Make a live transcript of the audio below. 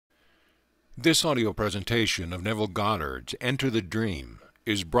This audio presentation of Neville Goddard's Enter the Dream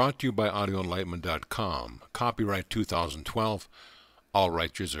is brought to you by audioenlightenment.com, copyright 2012, all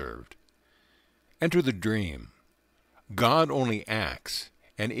rights reserved. Enter the Dream. God only acts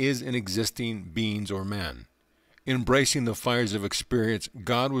and is in existing beings or men. Embracing the fires of experience,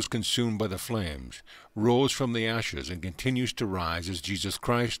 God was consumed by the flames, rose from the ashes, and continues to rise as Jesus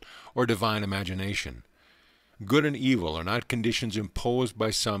Christ or divine imagination. Good and evil are not conditions imposed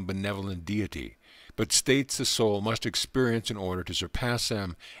by some benevolent deity, but states the soul must experience in order to surpass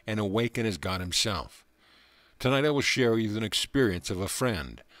them and awaken as God himself. Tonight I will share with you an experience of a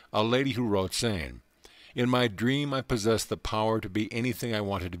friend, a lady who wrote saying, "In my dream I possessed the power to be anything I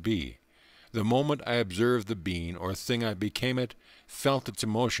wanted to be. The moment I observed the being or thing I became it, felt its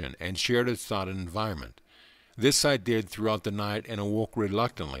emotion, and shared its thought and environment. This I did throughout the night and awoke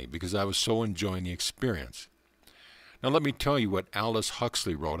reluctantly because I was so enjoying the experience." Now let me tell you what Aldous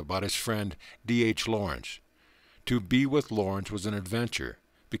Huxley wrote about his friend D.H. Lawrence. To be with Lawrence was an adventure,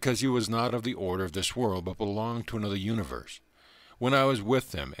 because he was not of the order of this world, but belonged to another universe. When I was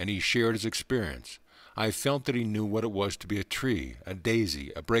with him and he shared his experience, I felt that he knew what it was to be a tree, a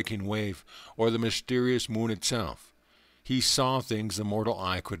daisy, a breaking wave, or the mysterious moon itself. He saw things the mortal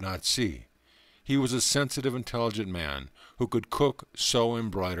eye could not see. He was a sensitive, intelligent man who could cook, sew,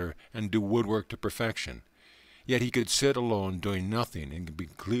 embroider, and do woodwork to perfection. Yet he could sit alone doing nothing and be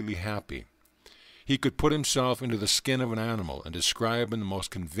completely happy. He could put himself into the skin of an animal and describe in the most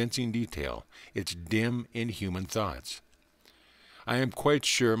convincing detail its dim, inhuman thoughts. I am quite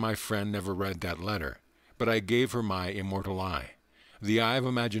sure my friend never read that letter, but I gave her my immortal eye. The eye of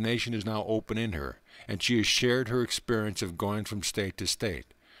imagination is now open in her, and she has shared her experience of going from state to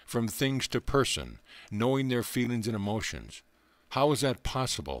state, from things to person, knowing their feelings and emotions. How is that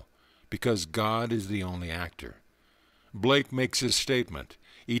possible? Because God is the only actor. Blake makes his statement,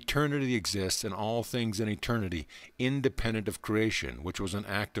 "Eternity exists in all things in eternity, independent of creation, which was an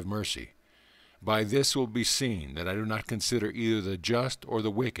act of mercy. By this will be seen that I do not consider either the just or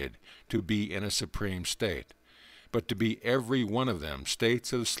the wicked to be in a supreme state, but to be every one of them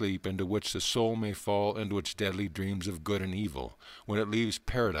states of sleep into which the soul may fall into its deadly dreams of good and evil, when it leaves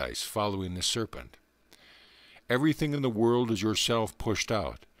paradise following the serpent. Everything in the world is yourself pushed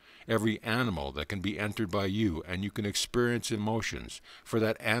out. Every animal that can be entered by you, and you can experience emotions, for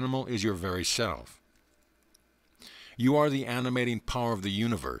that animal is your very self. You are the animating power of the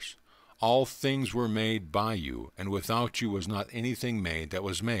universe. All things were made by you, and without you was not anything made that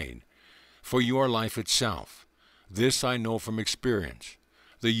was made. For you are life itself. This I know from experience.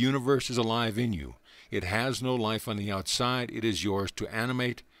 The universe is alive in you. It has no life on the outside. It is yours to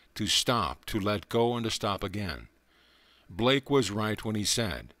animate, to stop, to let go, and to stop again." Blake was right when he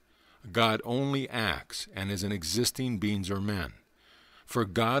said, God only acts and is in existing beings or men. For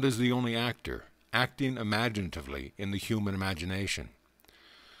God is the only actor, acting imaginatively in the human imagination.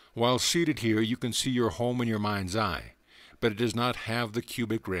 While seated here, you can see your home in your mind's eye, but it does not have the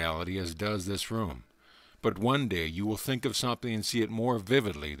cubic reality as does this room. But one day you will think of something and see it more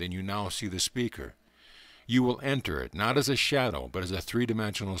vividly than you now see the speaker. You will enter it, not as a shadow, but as a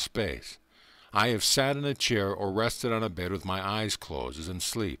three-dimensional space. I have sat in a chair or rested on a bed with my eyes closed as in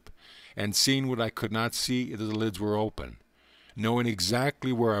sleep, and seen what I could not see if the lids were open. Knowing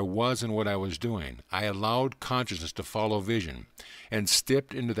exactly where I was and what I was doing, I allowed consciousness to follow vision, and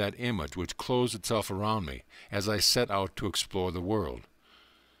stepped into that image which closed itself around me as I set out to explore the world.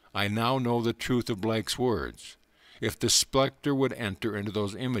 I now know the truth of Blake's words. If the specter would enter into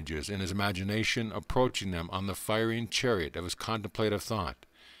those images in his imagination, approaching them on the fiery chariot of his contemplative thought,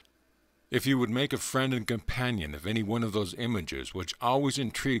 if he would make a friend and companion of any one of those images which always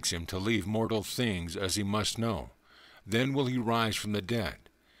intrigues him to leave mortal things as he must know, then will he rise from the dead.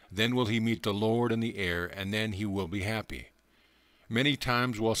 Then will he meet the Lord in the air, and then he will be happy. Many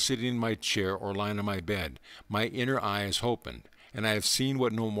times while sitting in my chair or lying on my bed, my inner eye is opened, and I have seen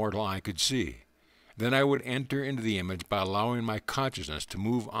what no mortal eye could see. Then I would enter into the image by allowing my consciousness to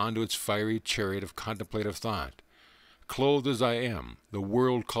move onto its fiery chariot of contemplative thought. Clothed as I am, the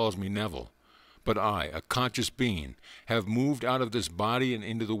world calls me Neville, but I, a conscious being, have moved out of this body and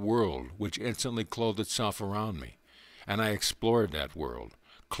into the world, which instantly clothed itself around me, and I explored that world,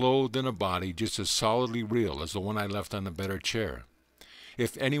 clothed in a body just as solidly real as the one I left on the bed or chair.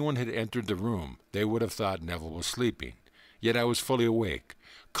 If anyone had entered the room, they would have thought Neville was sleeping, yet I was fully awake,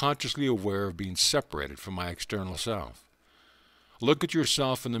 consciously aware of being separated from my external self. Look at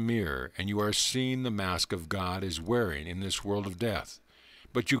yourself in the mirror, and you are seeing the mask of God is wearing in this world of death.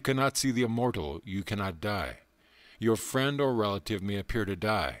 But you cannot see the immortal, you cannot die. Your friend or relative may appear to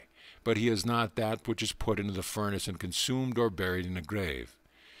die, but he is not that which is put into the furnace and consumed or buried in a grave.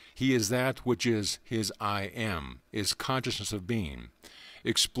 He is that which is his I am, is consciousness of being,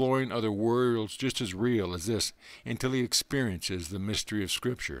 exploring other worlds just as real as this until he experiences the mystery of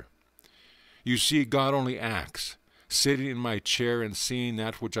Scripture. You see, God only acts. Sitting in my chair and seeing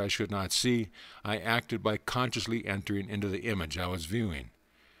that which I should not see, I acted by consciously entering into the image I was viewing.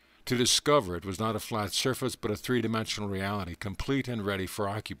 To discover it was not a flat surface, but a three-dimensional reality, complete and ready for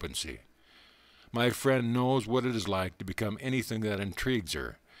occupancy. My friend knows what it is like to become anything that intrigues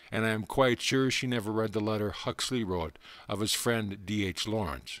her, and I am quite sure she never read the letter Huxley wrote of his friend D.H.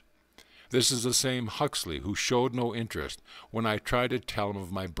 Lawrence. This is the same Huxley who showed no interest when I tried to tell him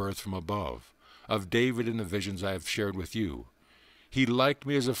of my birth from above, of David and the visions I have shared with you. He liked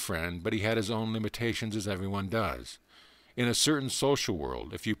me as a friend, but he had his own limitations, as everyone does. In a certain social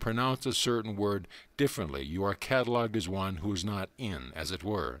world, if you pronounce a certain word differently, you are catalogued as one who is not in, as it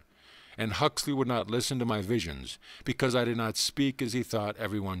were. And Huxley would not listen to my visions, because I did not speak as he thought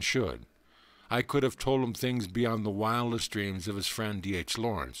everyone should. I could have told him things beyond the wildest dreams of his friend D.H.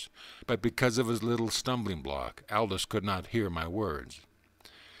 Lawrence, but because of his little stumbling block, Aldous could not hear my words.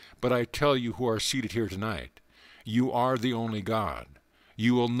 But I tell you who are seated here tonight, you are the only God.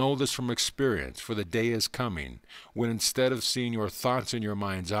 You will know this from experience, for the day is coming, when instead of seeing your thoughts in your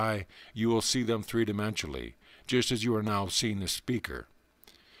mind's eye, you will see them three-dimensionally, just as you are now seeing the speaker.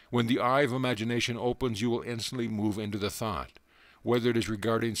 When the eye of imagination opens, you will instantly move into the thought, whether it is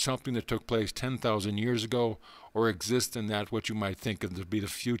regarding something that took place 10,000 years ago or exists in that which you might think of to be the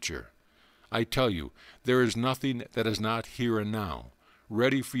future. I tell you, there is nothing that is not here and now,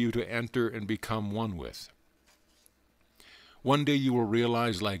 ready for you to enter and become one with. One day you will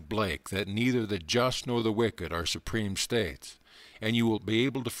realize, like Blake, that neither the just nor the wicked are supreme states, and you will be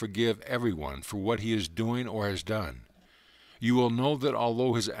able to forgive everyone for what he is doing or has done. You will know that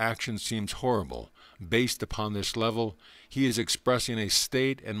although his action seems horrible, based upon this level, he is expressing a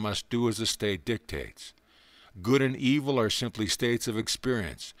state and must do as the state dictates. Good and evil are simply states of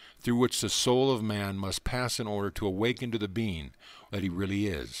experience through which the soul of man must pass in order to awaken to the being that he really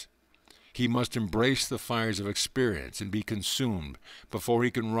is. He must embrace the fires of experience and be consumed before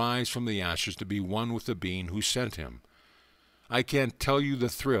he can rise from the ashes to be one with the being who sent him. I can't tell you the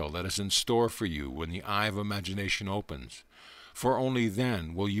thrill that is in store for you when the eye of imagination opens, for only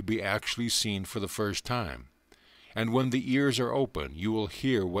then will you be actually seen for the first time. And when the ears are open, you will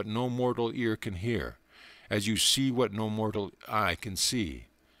hear what no mortal ear can hear, as you see what no mortal eye can see.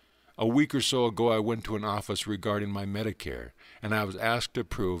 A week or so ago I went to an office regarding my Medicare, and I was asked to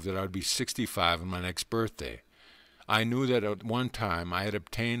prove that I would be 65 on my next birthday. I knew that at one time I had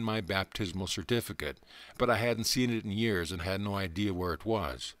obtained my baptismal certificate, but I hadn't seen it in years and had no idea where it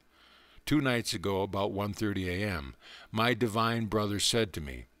was. 2 nights ago, about 1:30 a.m., my divine brother said to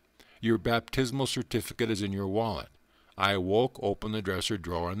me, "Your baptismal certificate is in your wallet." I awoke, opened the dresser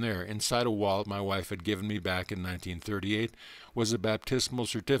drawer, and there, inside a wallet my wife had given me back in 1938, was a baptismal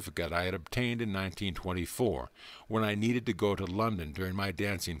certificate I had obtained in 1924, when I needed to go to London during my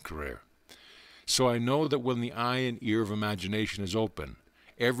dancing career. So I know that when the eye and ear of imagination is open,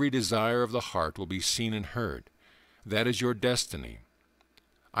 every desire of the heart will be seen and heard. That is your destiny.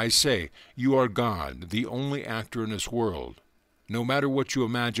 I say, you are God, the only actor in this world. No matter what you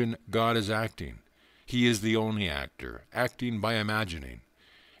imagine, God is acting. He is the only actor, acting by imagining.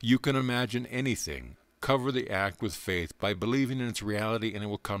 You can imagine anything. Cover the act with faith by believing in its reality, and it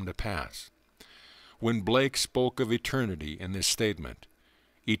will come to pass. When Blake spoke of eternity in this statement,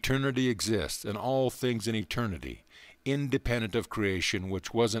 eternity exists, and all things in eternity, independent of creation,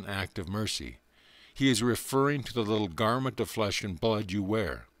 which was an act of mercy. He is referring to the little garment of flesh and blood you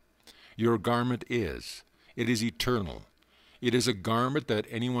wear. Your garment is. It is eternal. It is a garment that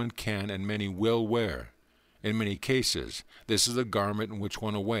anyone can and many will wear. In many cases, this is a garment in which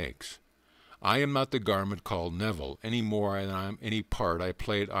one awakes. I am not the garment called Neville any more than I am any part I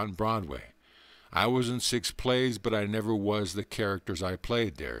played on Broadway. I was in 6 plays, but I never was the characters I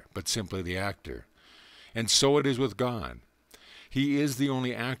played there, but simply the actor. And so it is with God. He is the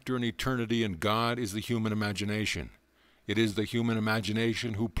only actor in eternity, and God is the human imagination. It is the human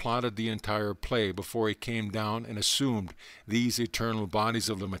imagination who plotted the entire play before he came down and assumed these eternal bodies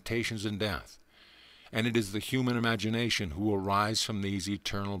of limitations and death. And it is the human imagination who will rise from these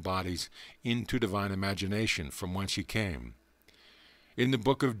eternal bodies into divine imagination from whence he came. In the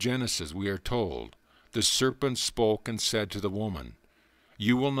book of Genesis we are told, "The serpent spoke and said to the woman,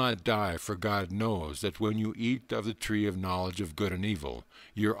 'You will not die, for God knows that when you eat of the tree of knowledge of good and evil,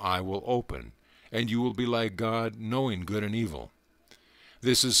 your eye will open, and you will be like God, knowing good and evil.'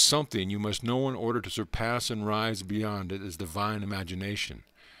 This is something you must know in order to surpass and rise beyond it as divine imagination.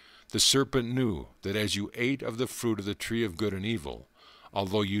 The serpent knew that as you ate of the fruit of the tree of good and evil,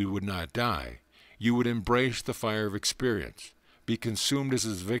 although you would not die, you would embrace the fire of experience, be consumed as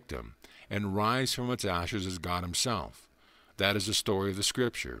his victim, and rise from its ashes as God himself. That is the story of the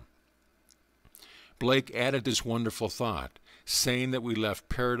Scripture. Blake added this wonderful thought, saying that we left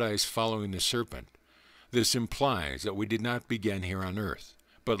paradise following the serpent. This implies that we did not begin here on earth,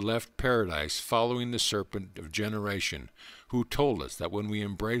 but left paradise following the serpent of generation, who told us that when we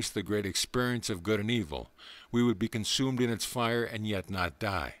embraced the great experience of good and evil, we would be consumed in its fire and yet not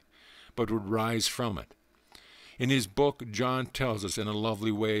die, but would rise from it. In his book, John tells us in a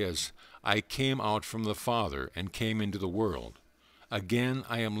lovely way as, "I came out from the Father and came into the world. Again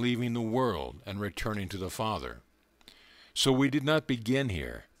I am leaving the world and returning to the Father." So we did not begin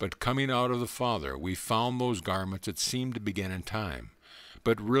here, but coming out of the Father, we found those garments that seemed to begin in time,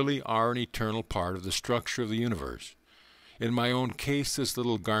 but really are an eternal part of the structure of the universe. In my own case, this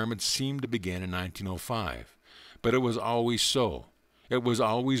little garment seemed to begin in 1905, but it was always so. It was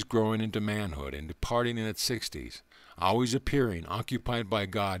always growing into manhood and departing in its 60s, always appearing, occupied by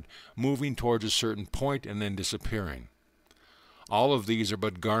God, moving towards a certain point and then disappearing. All of these are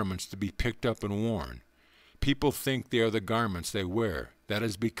but garments to be picked up and worn. People think they are the garments they wear. That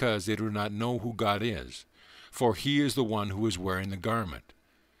is because they do not know who God is, for he is the one who is wearing the garment.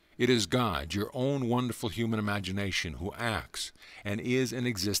 It is God, your own wonderful human imagination, who acts and is an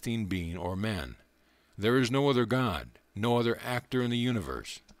existing being or man. There is no other God, no other actor in the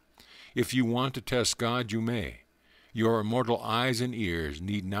universe. If you want to test God, you may. Your immortal eyes and ears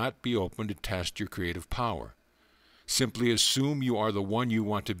need not be open to test your creative power. Simply assume you are the one you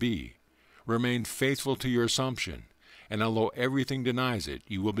want to be. Remain faithful to your assumption, and although everything denies it,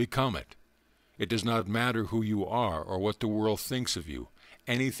 you will become it. It does not matter who you are or what the world thinks of you.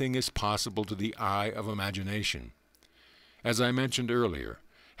 Anything is possible to the eye of imagination. As I mentioned earlier,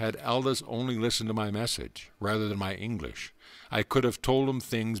 had Aldous only listened to my message, rather than my English, I could have told him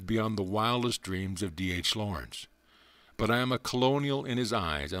things beyond the wildest dreams of D.H. Lawrence. But I am a colonial in his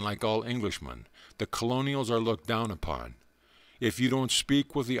eyes, and like all Englishmen, the colonials are looked down upon. If you don't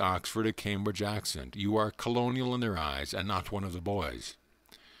speak with the Oxford or Cambridge accent, you are colonial in their eyes and not one of the boys.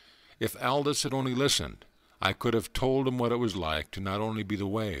 If Aldous had only listened, I could have told him what it was like to not only be the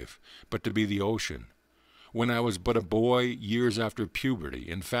wave, but to be the ocean. When I was but a boy, years after puberty,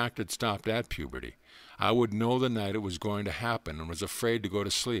 in fact it stopped at puberty, I would know the night it was going to happen and was afraid to go to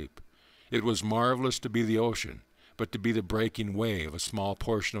sleep. It was marvelous to be the ocean, but to be the breaking wave, a small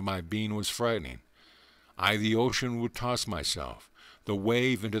portion of my being, was frightening. I, the ocean, would toss myself, the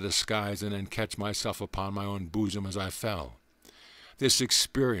wave, into the skies, and then catch myself upon my own bosom as I fell. This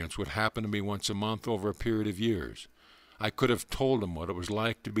experience would happen to me once a month over a period of years. I could have told him what it was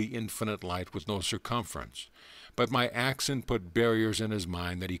like to be infinite light with no circumference, but my accent put barriers in his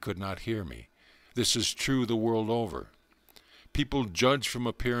mind that he could not hear me. This is true the world over. People judge from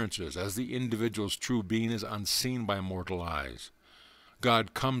appearances, as the individual's true being is unseen by mortal eyes.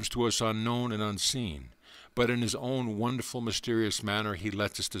 God comes to us unknown and unseen, but in his own wonderful, mysterious manner he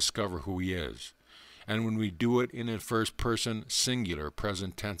lets us discover who he is. And when we do it in a first-person, singular,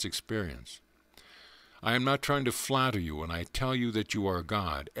 present-tense experience. I am not trying to flatter you when I tell you that you are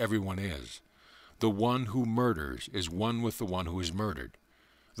God. Everyone is. The one who murders is one with the one who is murdered.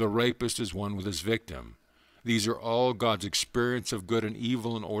 The rapist is one with his victim. These are all God's experience of good and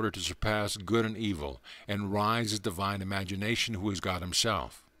evil in order to surpass good and evil and rise as divine imagination who is God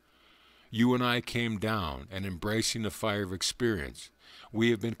himself. You and I came down, and embracing the fire of experience, we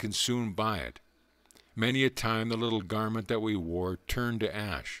have been consumed by it. Many a time the little garment that we wore turned to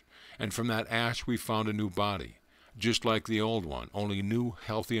ash, and from that ash we found a new body, just like the old one, only new,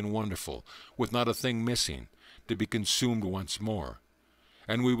 healthy, and wonderful, with not a thing missing, to be consumed once more.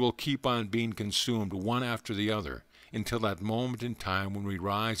 And we will keep on being consumed one after the other, until that moment in time when we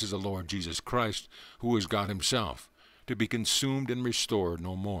rise as the Lord Jesus Christ, who is God himself, to be consumed and restored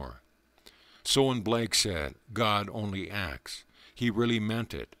no more. So when Blake said, God only acts, he really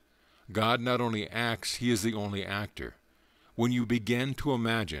meant it. God not only acts, he is the only actor. When you begin to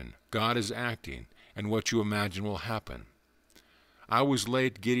imagine, God is acting, and what you imagine will happen. I was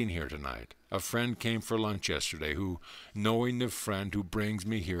late getting here tonight. A friend came for lunch yesterday who, knowing the friend who brings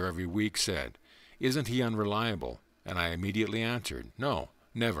me here every week, said, "Isn't he unreliable?" And I immediately answered, "No,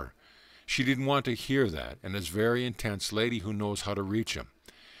 never." She didn't want to hear that, and is a very intense lady who knows how to reach him.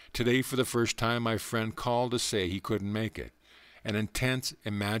 Today, for the first time, my friend called to say he couldn't make it. An intense,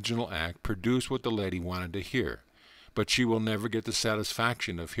 imaginal act produced what the lady wanted to hear, but she will never get the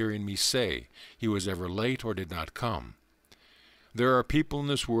satisfaction of hearing me say he was ever late or did not come. There are people in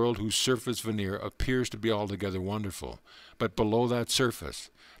this world whose surface veneer appears to be altogether wonderful, but below that surface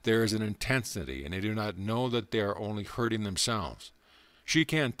there is an intensity, and they do not know that they are only hurting themselves. She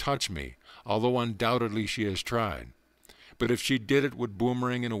can't touch me, although undoubtedly she has tried. But if she did, it would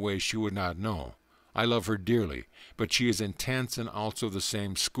boomerang in a way she would not know. I love her dearly, but she is intense and also the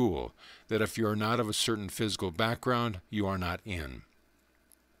same school, that if you are not of a certain physical background, you are not in.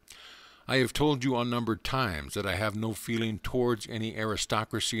 I have told you unnumbered times that I have no feeling towards any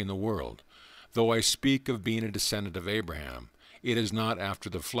aristocracy in the world. Though I speak of being a descendant of Abraham, it is not after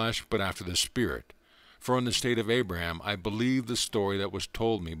the flesh, but after the spirit. For in the state of Abraham, I believe the story that was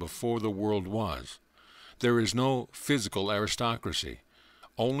told me before the world was. There is no physical aristocracy,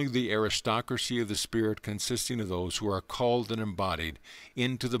 only the aristocracy of the Spirit, consisting of those who are called and embodied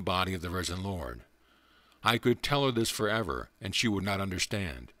into the body of the risen Lord. I could tell her this forever, and she would not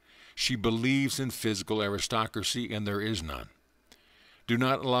understand. She believes in physical aristocracy, and there is none. Do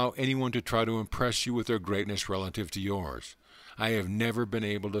not allow anyone to try to impress you with their greatness relative to yours. I have never been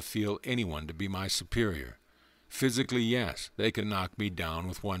able to feel anyone to be my superior. Physically, yes, they can knock me down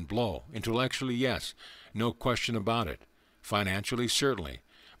with one blow. Intellectually, yes, no question about it. Financially, certainly,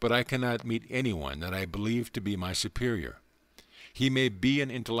 but I cannot meet anyone that I believe to be my superior. He may be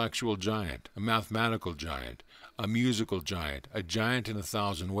an intellectual giant, a mathematical giant, a musical giant, a giant in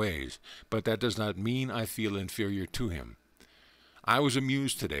 1,000 ways, but that does not mean I feel inferior to him. I was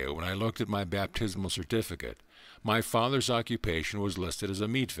amused today when I looked at my baptismal certificate. My father's occupation was listed as a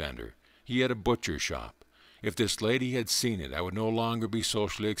meat vendor. He had a butcher shop. If this lady had seen it, I would no longer be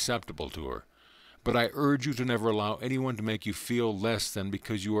socially acceptable to her. But I urge you to never allow anyone to make you feel less than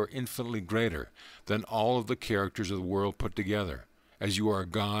because you are infinitely greater than all of the characters of the world put together, as you are a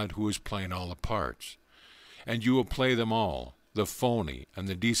God who is playing all the parts. And you will play them all, the phony and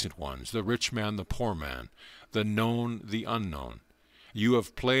the decent ones, the rich man, the poor man, the known, the unknown. You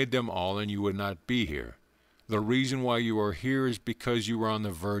have played them all, and you would not be here. The reason why you are here is because you are on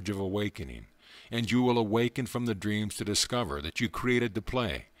the verge of awakening, and you will awaken from the dreams to discover that you created to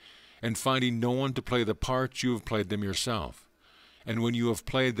play, and finding no one to play the parts, you have played them yourself. And when you have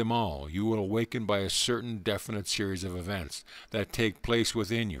played them all, you will awaken by a certain definite series of events that take place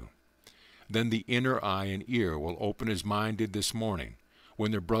within you. Then the inner eye and ear will open as mine did this morning,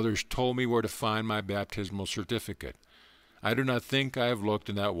 when the brothers told me where to find my baptismal certificate. I do not think I have looked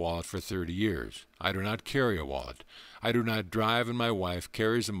in that wallet for 30 years. I do not carry a wallet. I do not drive, and my wife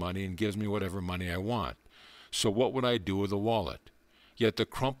carries the money and gives me whatever money I want. So what would I do with a wallet? Yet the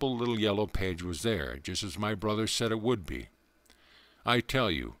crumpled little yellow page was there, just as my brother said it would be. I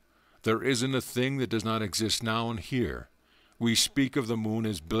tell you, there isn't a thing that does not exist now and here. We speak of the moon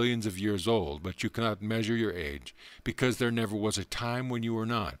as billions of years old, but you cannot measure your age, because there never was a time when you were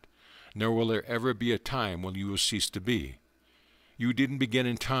not, nor will there ever be a time when you will cease to be. You didn't begin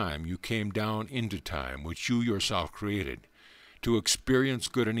in time, you came down into time, which you yourself created, to experience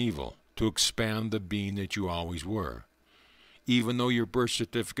good and evil, to expand the being that you always were. Even though your birth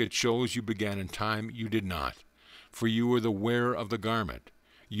certificate shows you began in time, you did not, for you were the wearer of the garment.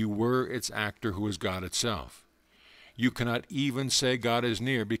 You were its actor who is God itself. You cannot even say God is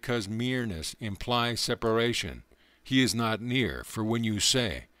near, because nearness implies separation. He is not near, for when you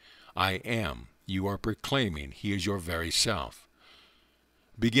say, I am, you are proclaiming He is your very self.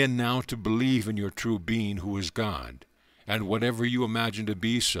 Begin now to believe in your true being who is God, and whatever you imagine to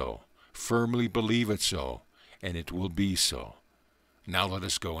be so, firmly believe it so, and it will be so. Now let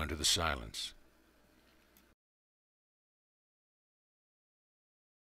us go into the silence.